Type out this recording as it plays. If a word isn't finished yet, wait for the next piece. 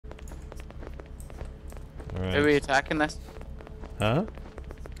Alright. Are we attacking this? Huh?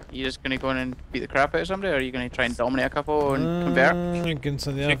 You just gonna go in and beat the crap out of somebody, or are you gonna try and dominate a couple and convert?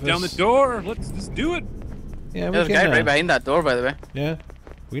 Inside the Kick office. down the door. Let's just do it. Yeah, we There's a can. guy right behind that door, by the way. Yeah.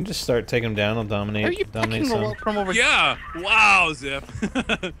 We can just start taking them down. I'll dominate. How are you dominate picking the some. lock from over? Yeah. Wow, Zip.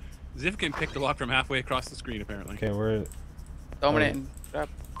 Zip can pick the lock from halfway across the screen, apparently. Okay, we're. Dominating. Grab.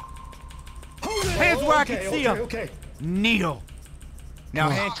 Hands where I can see him. Okay. Kneel. Now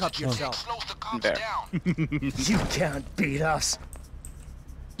handcuff yourself. Slows the cops There. down. You can't beat us.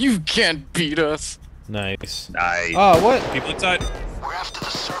 You can't beat us. Nice. Nice. Oh, what? People inside. We're after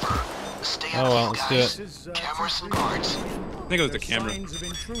the server. Stay Oh, out well, of let's you do guys. it. Cameras and guards. I think it was the camera.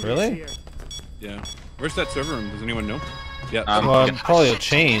 Really? Yeah. Where's that server room? Does anyone know? Yeah. Well, probably a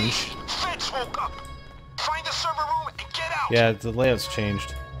change. Feds woke up. Find the server room and get out. Yeah, the layout's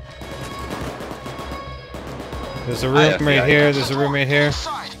changed. There's a room right here. There's a room right here.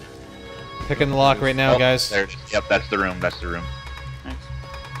 Inside. Picking the lock right now, guys. Yep, that's the room. That's the room. Nice.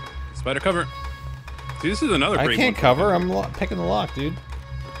 Spider cover. See, this is another I great can't one. cover. I'm picking the lock, dude.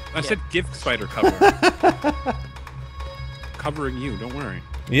 I said give spider cover. Covering you, don't worry.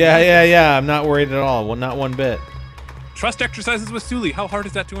 Yeah. I'm not worried at all. Well, not one bit. Trust exercises with Suli. How hard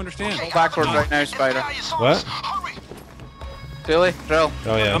is that to understand? Go backwards right now, Spider. What? Hurry. Billy, drill.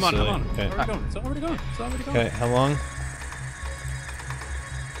 Oh yeah. Come on, silly. come on. Okay. It's already going. It's already going. It's already going. Okay. How long?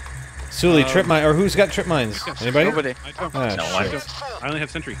 Suli, trip mine, or who's got trip mines? Anybody? Nobody. I don't. Ah, No, shit. I only have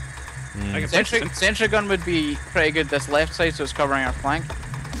sentry. Hmm. I can Sentry gun would be pretty good this left side, so it's covering our flank.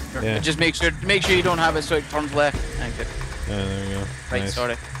 Yeah. Just make sure you don't have it so it turns left. Thank you. Yeah, there we go. Right, Nice.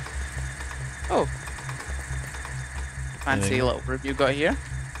 sorry. Oh. Fancy Anything? little room you got here.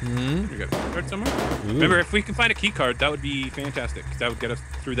 Hmm. You got a key card somewhere? Ooh. Remember, if we can find a key card, that would be fantastic. 'Cause that would get us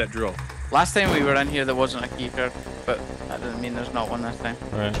through that drill. Last time we were in here, there wasn't a key card, but that doesn't mean there's not one this time.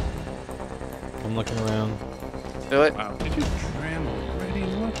 Right. I'm looking around. Do it. Wow. Did you tram already?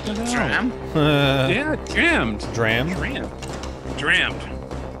 What the hell? Tram. Yeah, jammed. Dram? Drammed.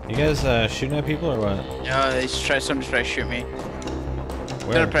 You guys shooting at people or what? Yeah, somebody's trying to shoot me.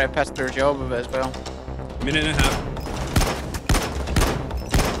 Where? They're probably pissed their job of it as well. Minute and a half.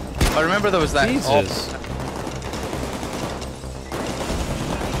 I remember there was that. Jesus.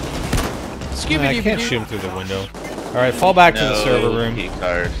 I can't shoot him through the window. Alright, fall back to the server room. Key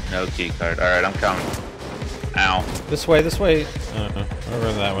card. No key card. Alright, I'm coming. Ow. This way, this way. I'll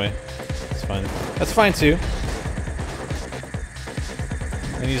run that way. That's fine. That's fine too.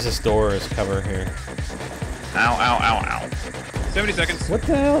 I'm gonna use this door as cover here. Ow, ow, ow, ow. 70 seconds. What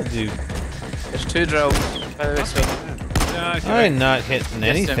the hell, dude? There's 2 drills. By the way, so Yeah, I see I'm that. not hitting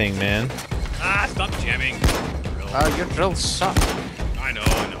anything, man. Ah, stop jamming. your drills suck. I know.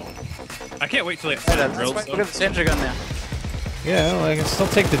 I can't wait till they Look have drills. at the sentry gun there. Yeah, well, I can still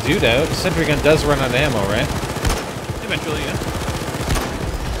take the dude out. The sentry gun does run out of ammo, right? Eventually, yeah.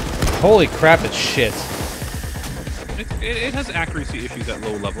 Holy crap, it's shit. It has accuracy issues at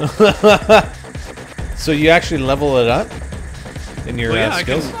low level. So you actually level it up in your Well, yeah, I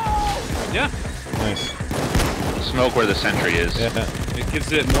skills? Yeah, Nice. Smoke where the sentry is. Yeah. it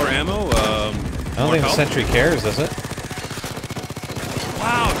gives it more ammo. I don't think the sentry cares, does it?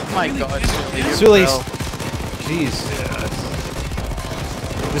 Wow. Oh my god, Sully, jeez.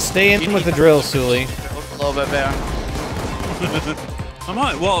 Just stay in with the drill, Sully. A little bit better. Come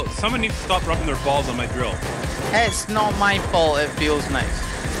on. Well, someone needs to stop rubbing their balls on my drill. It's not my fault, it feels nice.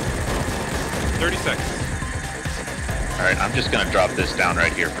 30 seconds. Alright, I'm just gonna drop this down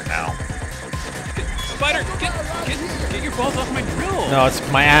right here for now. Spider, get your balls off my drill. No, it's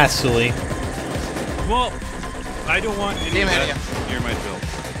my ass, Sully. Well, I don't want any Damn of it, that near my drill.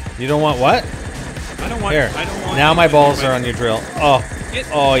 You don't want what? I don't want. Here. I don't want. Now my any of that balls near are my on your drill. Oh. Get,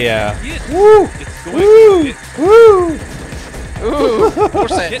 Oh, yeah. Get, Woo! it's going. Woo! Get, Woo! Ooh, 4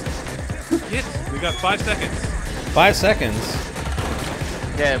 seconds. get. We got 5 seconds. 5 seconds.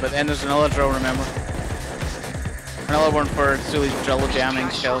 Yeah, but then there's another drill, remember? Another one for Sully's drill jamming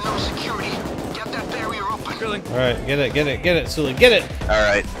skills. No security. Get that barrier open. Drilling. Alright, get it, Sully, get it!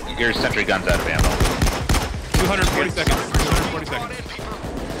 Alright, your sentry gun's out of ammo. 240 seconds. 240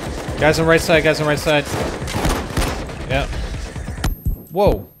 seconds. Guys on right side, Yep.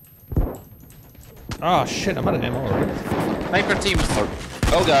 Whoa. Oh shit, I'm out of ammo already. Sniper teams.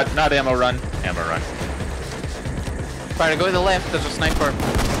 Oh god, not ammo run. Ammo run. Spider, go to the left, there's a sniper.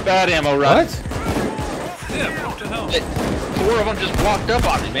 Bad ammo run. What? Yeah. What the hell? 4 of them just walked up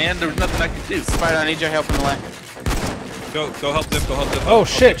on me, man. There was nothing I could do. Spider, I need your help on the left. Go help them. Go help them. Oh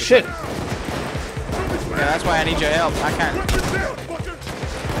shit, shit! Yeah, that's why I need your help. I can't.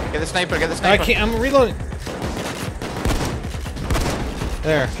 Get the sniper, get the I sniper. can't, I'm reloading.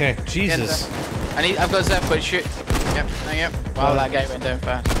 There, okay. Jesus. I've got Zeph, but shoot. Yep, no, yep. Wow, that guy went down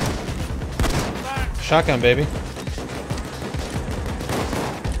fast. Shotgun, baby.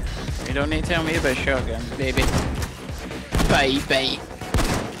 You don't need to tell me about shotgun, baby. Baby.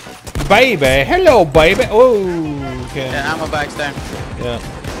 Baby, hello, baby. Oh, okay. Yeah, ammo bag's down. Yeah,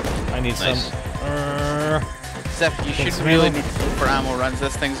 I need Nice. some. Zeph, you should some really ammo. need to go for ammo runs.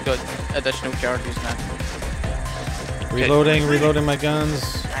 This thing's got additional charges now. Reloading my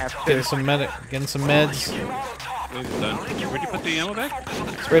guns. have Getting some getting some meds. Where'd you put the ammo back?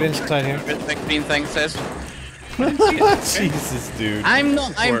 It's right inside here. The big green thing says. Jesus, dude. I'm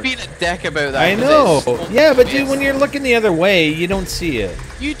being a dick about that. I 'cause know. it's so Yeah, but dude, obvious. when you're looking the other way, you don't see it.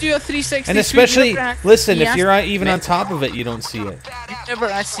 You do a 360. And especially, listen, if you're ask even on meds. top of it, you don't see it. You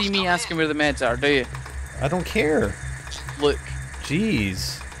never see me asking where the meds are, do you? I don't care. Look,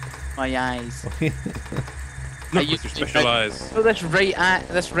 Jeez. my eyes. With your special eyes. So this right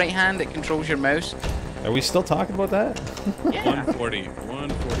hand that controls your mouse. Are we still talking about that? Yeah. 140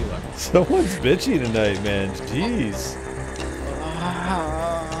 left. Someone's bitchy tonight, man. Jeez.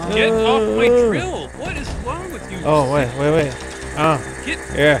 Get off my drill! What is wrong with you? Oh, wait. Get,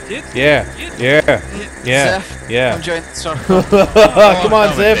 Yeah. get, Yeah. get. Yeah. Yeah. Zeph, Yeah. I'm joining the circle. Come on,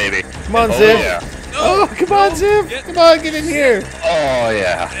 Coming, Zip. baby. Come on, Oh, Zip. yeah. Oh, come on, Zip. Get- Come on, get in here. Oh,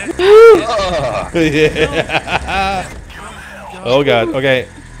 yeah. Yeah. Oh, God. Okay.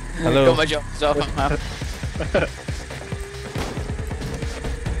 Hello. Got my jobs off. I'm happy.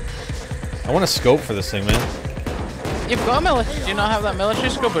 I want a scope for this thing, man. You've got a military. Do you not have that military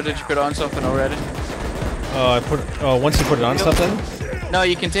scope, or did you put on something already? Oh, once you put it on something? No,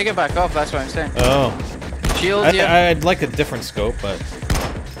 you can take it back off. That's what I'm saying. Oh. Shield, yeah. I'd like a different scope, but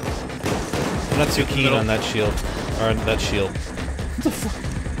I'm not too keen on that shield. Or that shield. What the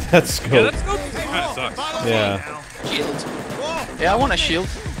fuck? That scope. Yeah, that's good. Kind of sucks. Yeah. Shield. Yeah, I want a shield.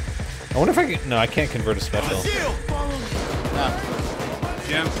 I wonder if I can. No, I can't convert a special. No.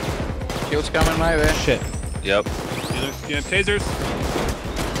 Yeah. Shield's coming my way. Shit. Yep. Yeah, tasers.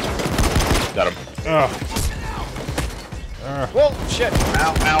 Got him. Ugh. Whoa, shit.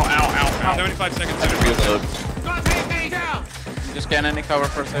 Ow, ow, ow, ow, ow. 75 seconds. Have to reload. Just getting any cover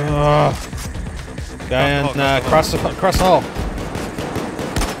for a second. Ugh. Guy on cross the hall.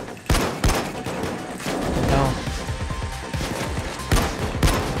 No.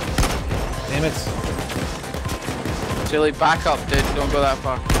 Damn it. Silly, back up, dude. Don't go that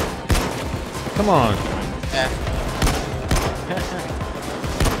far. Come on. Yeah.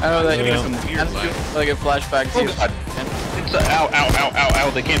 I know that There you we can go. like a flashback to Oh, you. God. It's ow, ow, ow, ow, ow.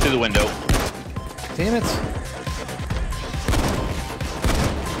 They came through the window. Damn it.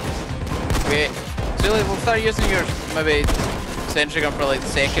 Wait. Silly, we'll start using your maybe sentry gun for like the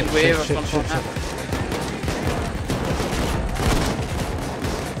second wave or something like that.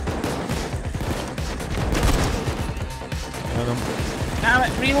 Got him. Damn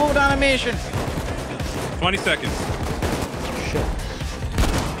it, reload animation. 20 seconds. Shit.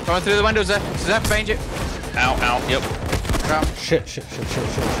 Coming through the window, Zeph. Zeph, behind you. Ow, ow. Yep. Grab. Shit. There's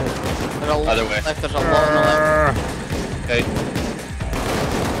a Other way. left, there's a lot on the left. Okay.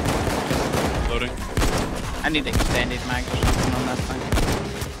 Loading. I need extended mag or something on that thing.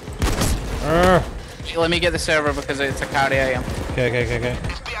 Let me get the server because it's a carry item. Okay.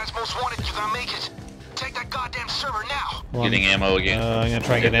 FBI's most wanted, you gonna make it. Take that goddamn server now. Well, Getting ammo again. I'm gonna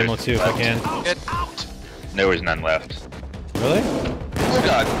try and get ammo too if I can. Good. Out. There was none left. Really? Oh,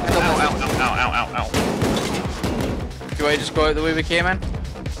 God. Ow, ow, ow, ow, ow, ow. Do I just go out the way we came in?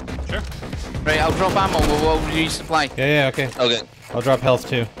 Sure. Right, I'll drop ammo. We'll resupply. Yeah, okay. Okay. I'll drop health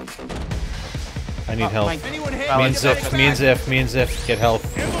too. I need health. Anyone hit? Me and Ziff, get health.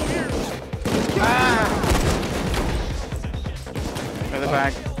 For the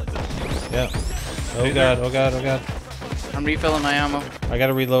bag. Yeah. Oh god. I'm refilling my ammo. I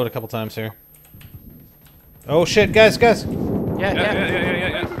gotta reload a couple times here. Oh shit, guys! Yeah.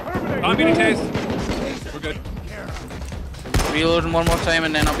 Yeah. I'm being tased. We're good. Reloading one more time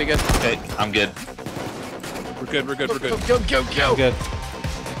and then I'll be good. Okay, I'm good. We're good. Go. I'm good.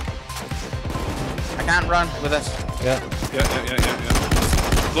 I can't run with this. Yeah. Yeah.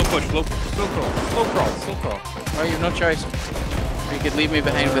 Slow push, slow crawl. Oh, you've no choice. You could leave me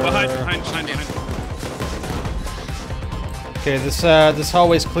behind with Behind. Okay, this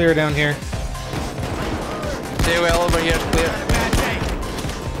hallway's clear down here. Stay well over here, clear.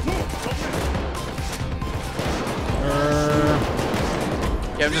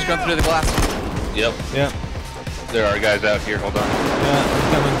 Yeah, I'm just going through the glass. Yep. Yeah. There are guys out here. Hold on. Yeah,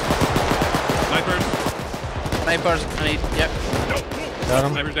 I'm coming. Snipers, I need, yep. Got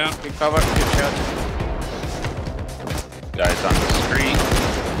him. Snipers down. Good cover, good shot. Guys on the street.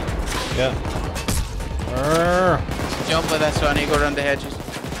 Yeah. Jump with this one, you go around the hedges.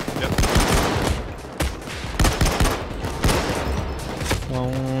 Yep. Come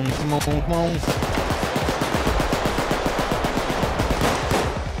on, come on, come on.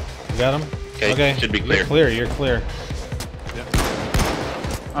 You got him? Okay, should be clear. You're clear, you're clear. Yep.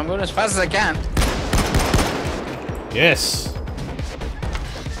 I'm going as fast as I can. Yes!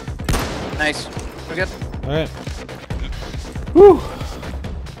 Nice. We're good. Alright. Whew!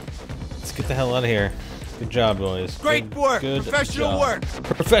 Let's get the hell out of here. Good job, boys. Great work. Professional work.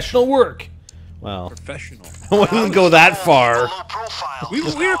 Professional work! Wow. Professional. I wouldn't go that far. Low profile. We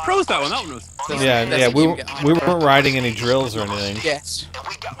were pros that one. That one was. Yeah, we weren't riding any drills or anything. Yes. And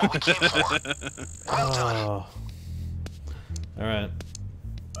we got what we came for. Oh. Alright.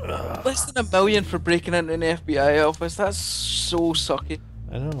 Less than $1 million for breaking into an FBI office. That's so sucky.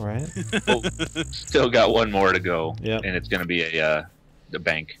 I know, right? Well, still got one more to go. Yep. And it's gonna be a the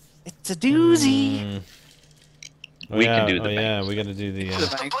bank. It's a doozy. Oh, We yeah, can do the yeah, banks. we gotta do the.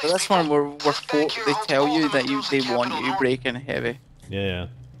 The bank, but this one they tell you that they want you breaking heavy, Yeah,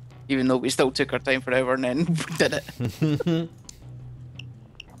 even though we still took our time forever and then did it. yeah.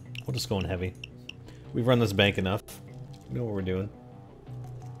 We'll just go in heavy. We've run this bank enough. We know what we're doing.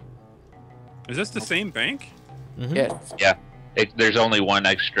 Is this the same bank? Mm-hmm. Yes. Yeah. There's only one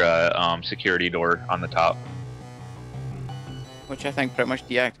extra security door on the top. Which I think pretty much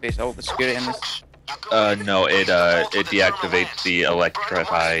deactivates all the security in this. No, it deactivates the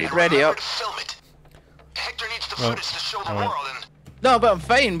electrified. Ready up. Film it. Hector needs the Oh, footage to show the alright. world and... No, but I'm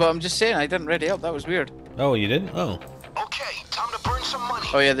fine. But I'm just saying I didn't ready up. That was weird. Oh, you did? Oh. Okay, time to burn some money.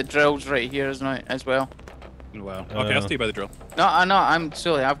 Oh yeah, the drill's right here as well. Wow. Okay, I'll stay by the drill. No, I'm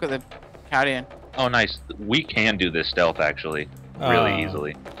silly. I've got the carrying. Oh, nice. We can do this stealth actually, really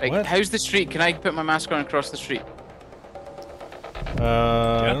easily. Like, What? how's the street? Can I put my mask on and cross the street?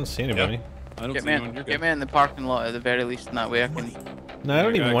 I don't see anybody. I don't Get see me, anyone. You're get good. me in the parking lot at the very least, and that way I can. No, I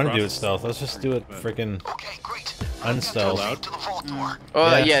don't Yeah, even want to do it across. stealth. Let's just do it freaking Okay, great. unstealth. Loud. To the vault door.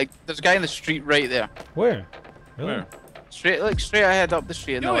 Oh Yeah. yeah, there's a guy in the street right there. Where? Really? Where? Straight ahead up the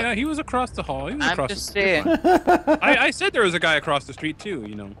street. No, No, yeah, he was across the hall. He was I'm across just the street. saying. I said there was a guy across the street too.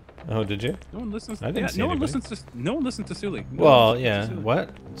 You know, Oh, did you? no one listens. I didn't yeah, see no one anybody. listens to. No one listens to Sully. No one Well, listens to yeah. Sully. What?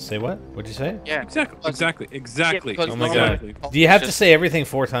 Say what? What'd you say? Yeah. Exactly. because Oh my normally- god. Do you have to say everything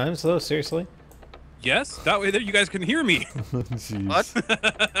 4 times though? Seriously? Yes, that way there you guys can hear me. Jeez. What?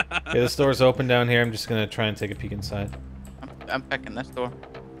 Okay, this door's open down here. I'm just gonna try and take a peek inside. I'm picking this door.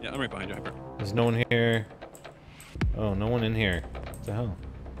 Yeah, I'm right behind you, Hyper. There's no one here. Oh, no one in here. What the hell?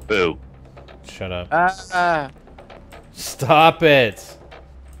 Boo. Shut up. Stop it!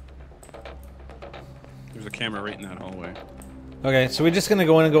 There's a camera right in that hallway. Okay, so we're just gonna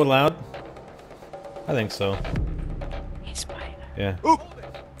go in and go loud? I think so. Yeah. Yep,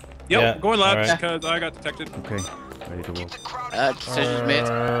 Yeah, going loud alright. because I got detected. Okay, ready to roll. Decision made.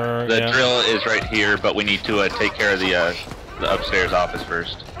 The yeah. drill is right here, but we need to take care of the upstairs office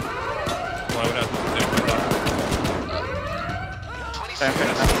first. Why would I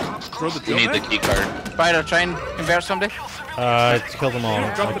have to throw the You drill need the back? key card. Spider, try and convert somebody. I killed them all.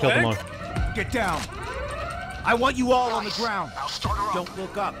 Drop I the killed them bag? all. Get down. I want you all on the ground. I'll start her up. Don't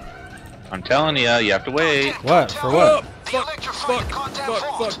look up. I'm telling you, you have to wait. What? For Oh, what? fuck.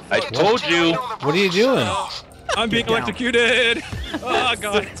 I told you. What are you doing? I'm being down. electrocuted. Oh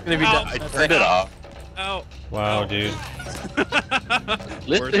god. It's gonna be Oh. done. I turned it off. Ow. Wow, Ow. dude.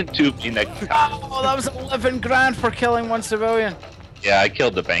 Listen to me next time. Oh, that was 11 grand for killing one civilian. Yeah, I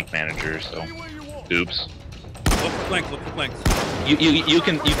killed the bank manager, so oops. Look for planks, look for planks. You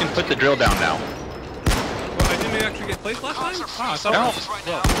can put the drill down now. Well, I didn't actually get placed last time? Ah, I thought,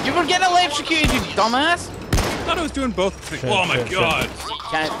 No. You were getting electrocuted, you dumbass. I thought I was doing both things. Shit, Oh my shit, shit. god. You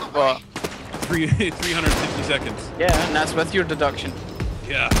can't. What? 360 seconds. Yeah, and that's with your deduction.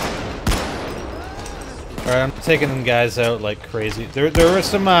 Yeah. Alright, I'm taking them guys out like crazy. There were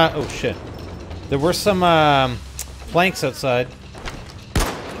some, oh shit. There were some, planks outside.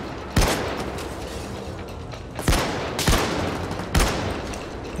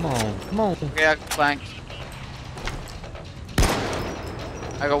 Come on, come on. Okay, I got planks.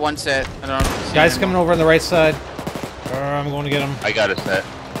 I got one set. I don't know. If you see Guys them. coming over on the right side. I'm going to get them. I got a set.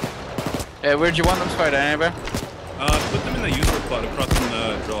 Where'd you want them, Spider? Anywhere? Put them in the user plot across from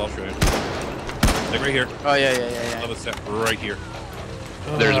the drill, I'll show you. Like right here. Oh, yeah. I'll have a set right here.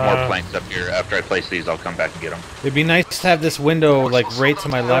 There's more planks up here. After I place these, I'll come back and get them. It'd be nice to have this window like right to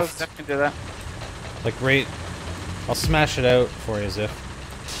my I left. can do that. Like right. I'll smash it out for you, Ziff.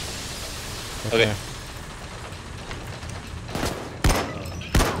 Okay.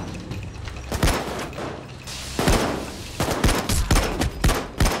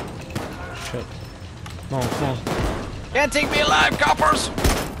 Shit. Come on, come on. Can't take me alive, coppers!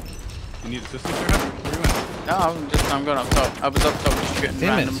 You need assistance or help? Where you at? No, I'm going up top. I was up top just shooting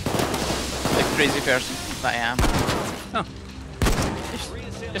Damn random. it. Like crazy person that I am. Oh.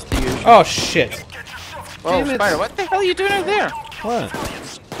 Just the usual. Oh, shit. Whoa, damn it. Spider, what the hell are you doing out there? What?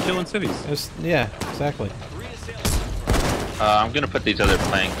 Killing cities. Yeah, exactly. I'm gonna put these other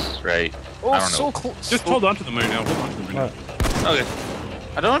planks right. Oh, I don't so know. close. Just hold on to them right now. Hold on to them right What? now. Okay.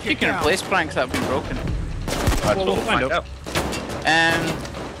 I don't know if you can replace planks that have been broken. That's Well, what we'll find out.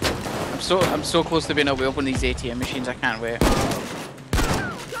 I'm so close to being able to open these ATM machines. I can't wait.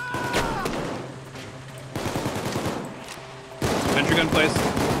 Entry gun place.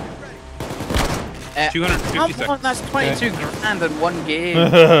 250 come seconds. on, that's 22 grand in one game.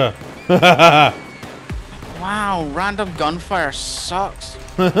 Wow, random gunfire sucks.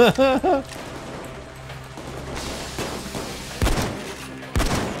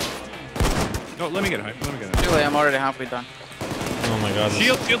 Oh, let me get it. Let me get it. Really, I'm already halfway done. Oh my god.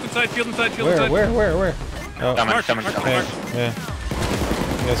 Shield inside, shield inside, shield Where, inside. where? Oh, Coming, Mark, coming, mark, coming. mark. yeah.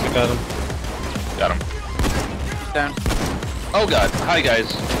 You guys got him. Got him. Down. Oh god. Hi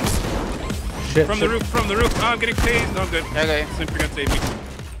guys. Shit, From shit, the roof. Oh, I'm getting tased. Oh, good. Okay. Sentry gun saved me.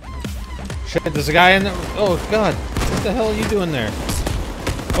 shit. There's a guy in there. Oh god. What the hell are you doing there?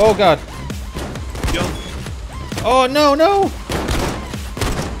 Oh god. Shield. Oh no, no.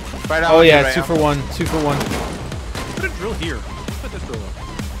 Right Oh on yeah, you, right 2 on. for 1. 2 for 1. Put a drill here. Put this drill up.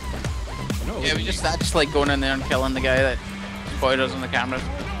 No, Yeah, we just like going in there and killing the guy that spotted us on the cameras.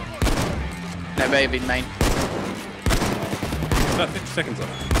 That may have been mine. About 50 seconds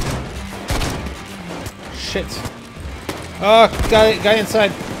left. Shit. Oh, guy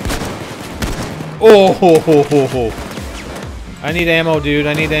inside. Oh, ho, ho, ho, ho. I need ammo, dude.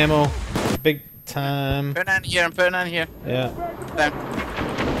 I need ammo. Big time. Putting on here, I'm putting on here. Yeah. Down.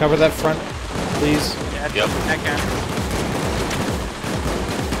 Cover that front, please. Yeah, Yep. I can.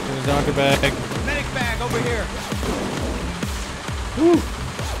 In the donker bag. Medic bag over here. Woo.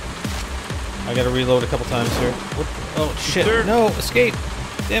 I gotta reload a couple times here. What? Oh shit! Sir. No, escape!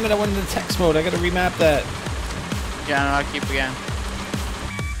 Damn it! I went into text mode. I gotta remap that. Yeah, no, I'll keep again.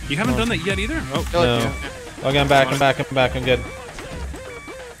 You haven't done that yet either? Oh, No. Okay, I'm back. I'm back. I'm good.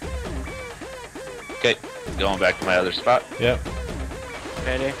 Okay. Going back to my other spot. Yep.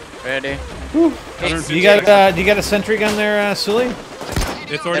 Ready, ready. Woo. Hey, You got do you got a sentry gun there, Sully?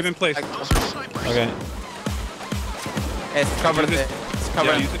 it's already been placed. Okay. It's covered Use it. it. It's Yeah,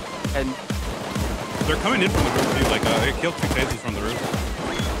 covered use it. and They're coming in from the roof too. Like, it killed 2 cases from the roof.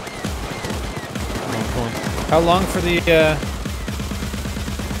 Cool. How long for the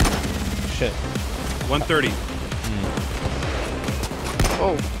shit? 130.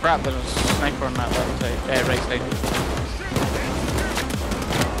 oh crap, there's a sniper on that left side, right side.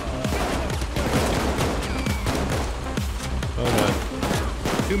 Oh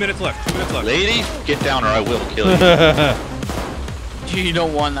god. 2 minutes left. 2 minutes left. Lady, get down or I will kill you. You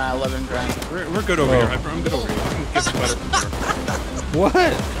don't want that 11 grand. We're good over Whoa. here. I'm good over here. I can get the spider from here.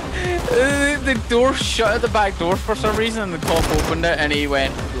 What? The door shut at the back door for some reason, and the cop opened it, and he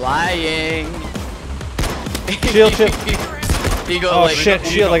went flying. Shield chip. He got Oh like shit!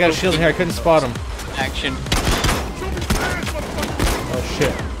 Shield. I got a shield in here. I couldn't spot him. action. Oh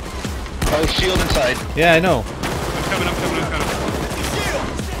shit. Oh, shield inside. Yeah, I know. I'm coming.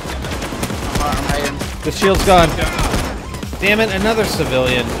 I'm hiding. The shield's gone. Damn it! Another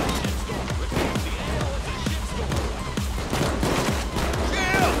civilian.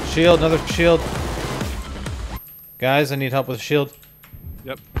 Shield. Another shield. Guys, I need help with the shield.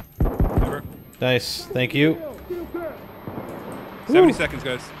 Yep. Cover. Nice. Thank you. 70 seconds,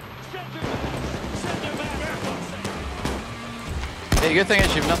 guys. The good thing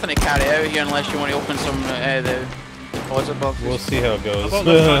is you've nothing to carry out here unless you want to open some the deposit boxes. We'll see how it goes. How about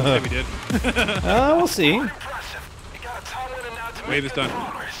last time that we did? We'll see. Wave is done.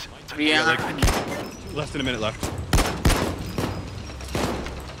 Yeah. Like, less than a minute left.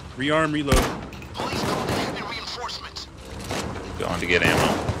 Rearm, reload. Police called in heavy reinforcements. Going to get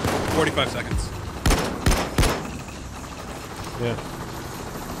ammo. 45 seconds. Yeah.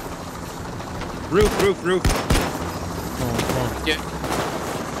 Roof. Come on. Yeah.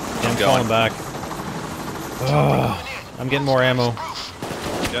 Yeah, I'm Going. falling back. Ugh. I'm getting more ammo.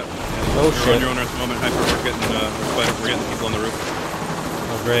 Yep. Oh, You're on shit. your own at the moment. Hyper. We're getting the people on the roof.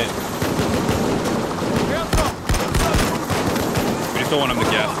 Oh, great. We just don't want them to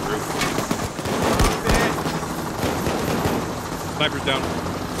gas the roof. Sniper's down.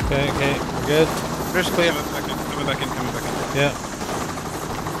 Okay, we're good. First clear. Coming back in. Yeah.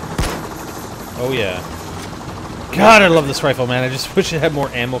 Oh, yeah. God, I love this rifle, man. I just wish it had more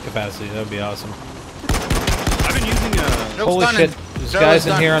ammo capacity. That would be awesome. mind using Holy done shit! it. There's Drill guys is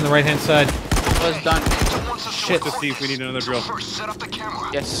in done. here on the right hand side. Was done. Shit. to see if we need another drill? First, set up the camera.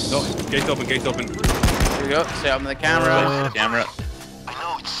 Yes. No, gates open, gates open. Here we go. Set up the camera. Camera. I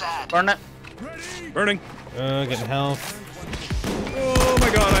know it's sad. Burn it. Burning. Getting health. Oh my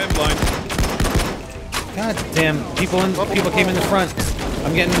god, I am blind. God damn! People came in the front.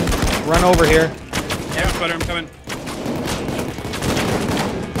 I'm getting run over here. Yeah, spider, I'm coming.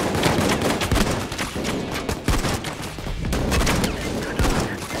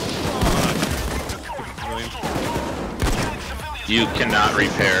 You cannot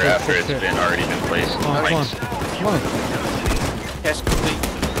repair after it's been already been placed. Oh, come on, come on. Test complete.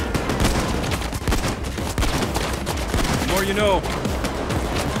 The more you know.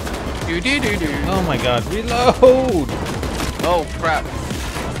 Do. Oh my god, reload! Oh crap.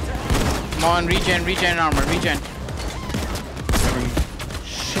 Come on, regen armor, regen.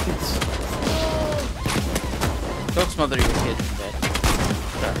 Shit. Don't smother your kids in bed.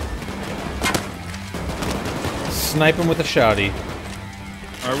 Snipe him with a shotty.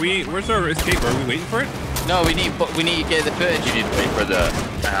 Where's our escape? Are we waiting for it? No, we need to get the footage. You need to wait for the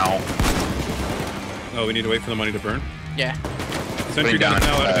ow. Oh, we need to wait for the money to burn? Yeah. Sentry gun is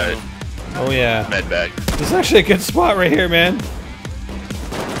now out of ammo. Oh yeah. Med bag. This is actually a good spot right here, man.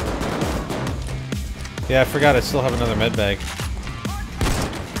 Yeah, I forgot I still have another med bag. I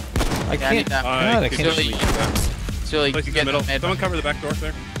Yeah, I can't. need that. God, I could can't. just use that. So like, Place you in the get middle. med- Someone cover the back door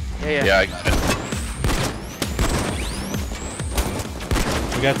there. Yeah. Yeah, I got it.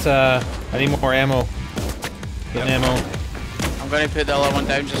 We got. I need more ammo. Getting ammo. I'm gonna put the other one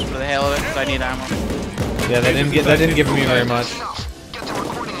down just for the hell of it, because I need ammo. Yeah, that didn't give me very much. Get the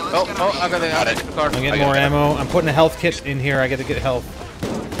recording and let's Oh, get I got the card. I'm getting more ammo. I'm putting a health kit in here. I got to get health.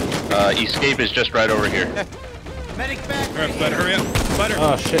 Escape is just right over here. Medic back. Alright, Spider, hurry up. Spider,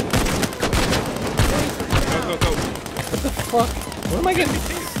 Oh shit! go. What the fuck? What am I getting?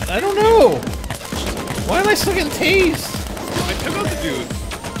 I don't know. Why am I still getting tased? I took out the dude.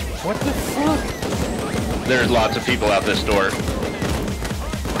 What the fuck? There's lots of people out this door.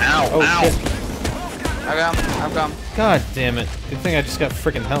 Ow, Oh ow. shit! I've got him. God damn it! Good thing I just got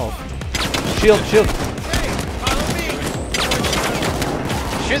freaking health. Shield.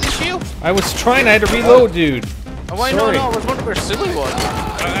 Shoot the shield. I was trying. I had to reload, dude. Oh wait, Sorry. no, I was wondering where Silly was.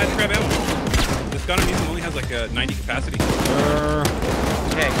 I had to grab ammo. This gun I'm using only has like a 90 capacity.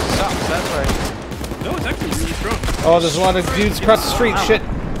 Okay, sucks, that's right. No, it's actually really strong. Oh, there's a lot of dudes across the street. Shit.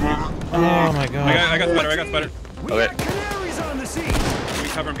 Oh my god. I got Spider. Okay. Canaries on the scene. Let me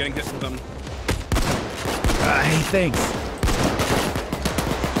cover, I'm getting hit with them. Hey, thanks.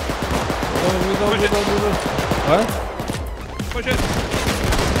 Reload. What? Push it.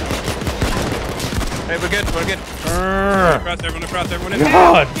 Hey, we're good. Across everyone in.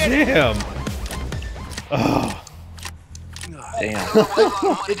 God damn. Oh. Damn.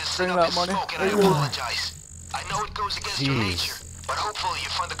 Bring that money. I apologize. I know it goes against your nature, but hopefully you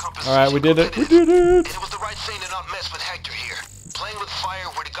find the compensation. All right, we did it. We did it. And it was the right thing to not mess with Hector here. Playing with fire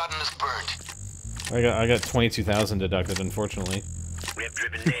would have gotten us burned. I got 22,000 deducted, unfortunately. We have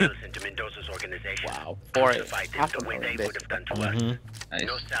driven nails into Mendoza's organization. Wow. For it. Justified Half the way of they it. would have done to us. Mm-hmm.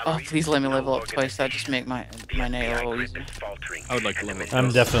 No Oh, salary, please let me no level up twice. That just make my nail FBI all grip easier. is faltering. I would like to level up.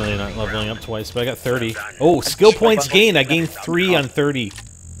 I'm definitely not leveling up twice, but I got 30. Oh, skill points gained. I gained 3 on 30.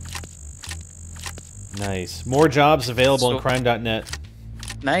 Nice. More jobs available in crime.net.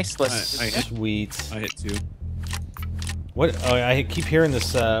 Nice. Let's. I hit Sweet. 2. What? Oh, I keep hearing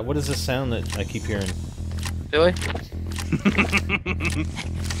this. What is this sound that I keep hearing? Really?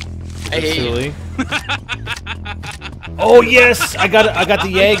 I hate you. Silly. Oh yes, I got the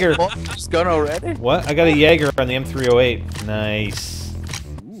Jaeger. Oh, it's gone already? What? I got a Jaeger on the M308. Nice.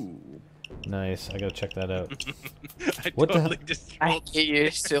 Nice. I gotta check that out. What the hell? I hate you,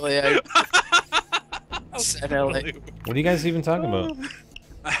 silly. Silly. What are you guys even talking about?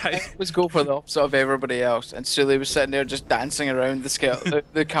 I was go for the opposite of everybody else, and Silly was sitting there just dancing around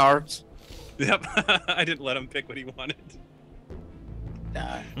the cards. Yep. I didn't let him pick what he wanted.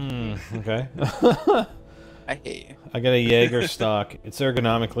 Nah, Okay. I hate you. I got a Jaeger stock. It's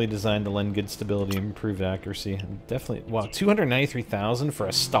ergonomically designed to lend good stability and improved accuracy. Definitely. Wow, 293,000 for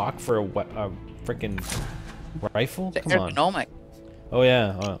a stock for a freaking rifle? It's Come on. ergonomic. Oh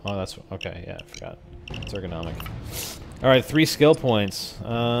yeah. Oh, that's okay. Yeah, I forgot. It's ergonomic. All right, 3 skill points.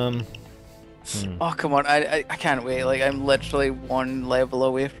 Oh come on, I can't wait. Like I'm literally 1 level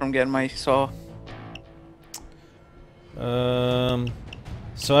away from getting my saw.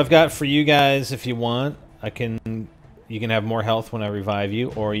 So I've got for you guys, if you want, you can have more health when I revive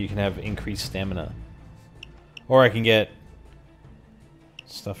you, or you can have increased stamina. Or I can get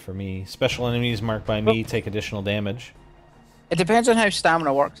stuff for me. Special enemies marked by me take additional damage. It depends on how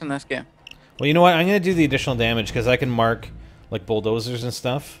stamina works in this game. Well, you know what? I'm gonna do the additional damage because I can mark like bulldozers and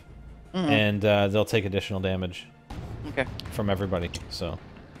stuff, and they'll take additional damage. Okay. From everybody, so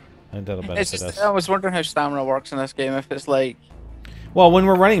I think that'll benefit It's just, us. I was wondering how stamina works in this game. If it's like, Well, when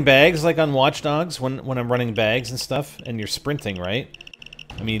we're running bags, like on Watch Dogs, when I'm running bags and stuff, and you're sprinting, right?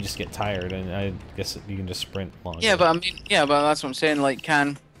 I mean, you just get tired, and I guess you can just sprint longer. yeah, but I mean, yeah, but that's what I'm saying. Like,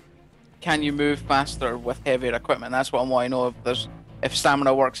 can you move faster with heavier equipment? That's what I want to know. If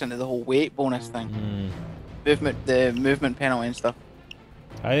stamina works into the whole weight bonus thing, the movement penalty and stuff.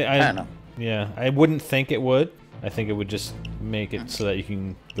 I don't know. Yeah, I wouldn't think it would. I think it would just make it so that you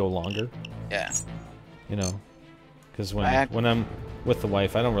can go longer. Yeah. You know, because when I'm with the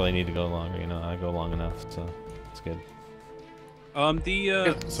wife, I don't really need to go longer. You know, I go long enough, so it's good. Is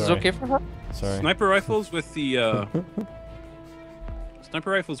it Sorry. okay for her? Sorry. Sniper rifles with the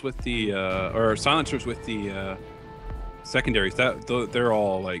or silencers with the secondaries. They're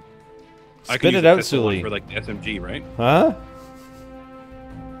all like. I can Spit use it the out, pistol one Sully. for like the SMG, right? Huh?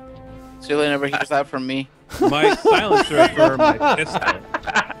 Sully never hears that from me. My silencer for my pistol.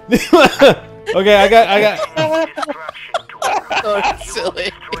 Okay, I got. Oh,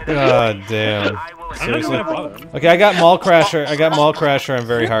 silly. God damn. I don't know Seriously. why I bother. Okay, I got Mall Crasher. I got Mall Crasher. I'm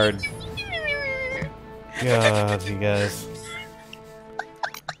very hard. God, you guys.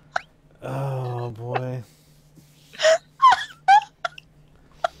 Oh boy.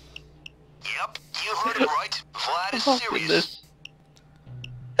 Yep, you heard it right. Vlad is serious.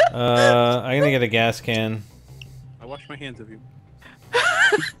 I'm gonna get a gas can. I wash my hands of you.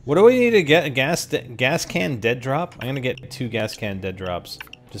 What do we need to get? A gas can dead drop? I'm gonna get 2 gas can dead drops,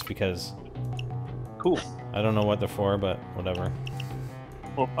 just because. Cool. I don't know what they're for, but whatever.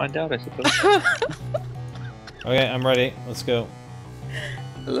 We'll find out, I suppose. Okay, I'm ready. Let's go.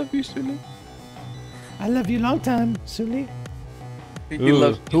 I love you, Sully. I love you long time, Sully. You Who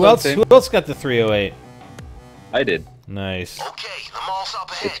love else got the 308? I did. Nice. Okay, the mall's up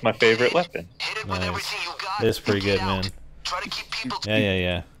ahead. It's my favorite weapon. Hit it with Nice. everything you got. It's pretty and good, get out. man. Try to keep people.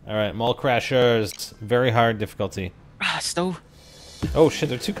 Yeah. All right, Mall Crashers. Very hard difficulty. Ah, stove. Oh shit,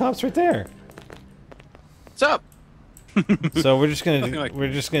 there are 2 cops right there. What's up? So we're just Nothing like-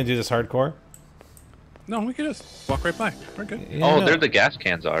 gonna do this hardcore. No, we can just walk right by. We're good. Yeah, Oh, no. there the gas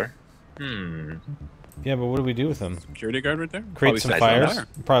cans are. Yeah, but what do we do with them? Security guard right there. Create some set fires. fire.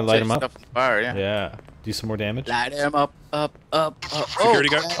 Probably light Set them up. stuff on fire, yeah. Yeah. Do some more damage. Light him up. Security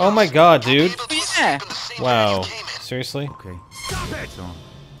guard. Oh my god, dude. Yeah. Wow. Seriously? Okay. Stop it.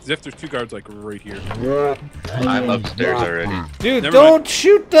 As if there's 2 guards like right here. I'm upstairs already. Dude, Never don't mind.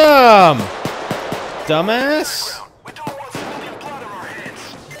 shoot them! Dumbass! We don't want civilian blood on our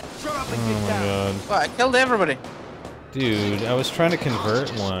hands. Shut up and Oh get my down. god. Well, I killed everybody. Dude, I was trying to convert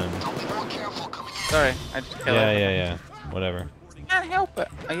one. Be more careful coming in. Sorry, I just killed everybody. Yeah. Whatever. Can't help it.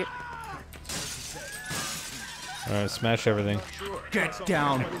 Alright, smash everything. Get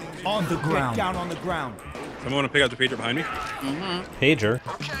down on the ground. Get down on the ground. Someone want to pick out the pager behind me? Pager.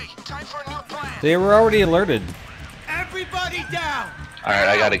 Okay, time for a new plan. They were already alerted. Everybody down. Alright,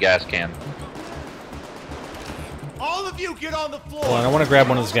 I got a gas can. All of you get on the floor. Hold on, I want to grab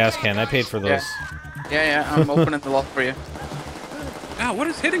one of those gas cans. I paid for those. Yeah, I'm opening the lock for you. Ow, what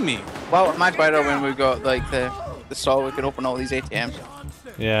is hitting me? Well, it might better when we got like the saw. We can open all these ATMs.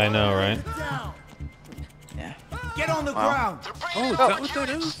 Yeah, I know, right? Yeah. Get on the Wow. ground. Oh, is that what that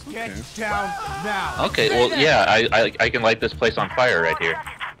is? Get Okay. down now. Okay, well, yeah, I can light this place on fire right here.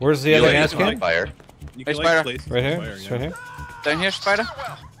 Where's the You other light gas this on can? fire. You Hey, can Spider. light places Right on here? fire, It's yeah. right here? Down here, Spider.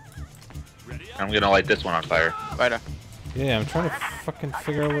 I'm gonna light this one on fire. Spider. Yeah, I'm trying to fucking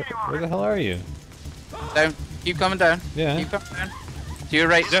figure out where the hell are you? Down. Keep coming down. Yeah. Keep coming down. To your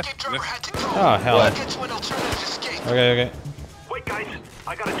right. Yeah. Escape driver had to go. Oh, hell. What? Get to an alternative escape. Okay. Wait, guys.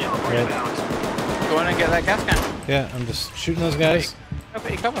 I got a chopper Right. inbound. Go in and get that gas can. Yeah, I'm just shooting those guys.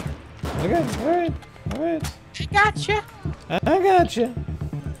 Okay, come on. Okay, alright. Gotcha. I got you.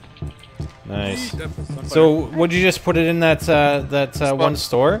 Nice. That was on fire. So, would you just put it in that one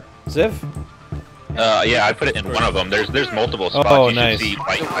store, Ziv? Yeah, I put it in one of them. There's multiple spots. Oh, You should nice. see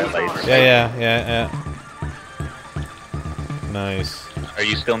white highlights. Yeah. Nice. Are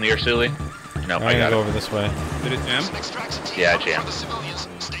you still near Sully? No, I'm I gonna got go it. over this way. Did it jam? Extraction team Yeah, working jam. on the civilians.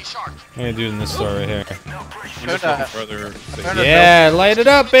 Stay sharp. I'm gonna do it in this store right here. I'm just looking for other things. Turn it Yeah, light it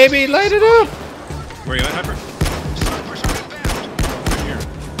up, baby, light it up! Where are you at, Hyper? Snipers are inbound. Right here.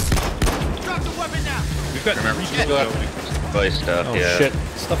 Drop the weapon now. We've got Remember, three you people go out. Buy stuff, Oh yeah. shit,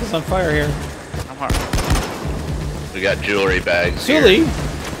 stuff is on fire here. I'm hard. We got jewelry bags Sully!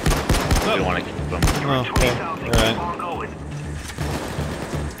 here. We want to keep them. Oh, okay, alright.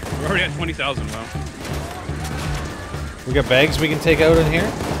 We're already at 20,000. Wow. We got bags we can take out in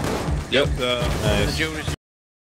here? Yep. The Nice. jewelry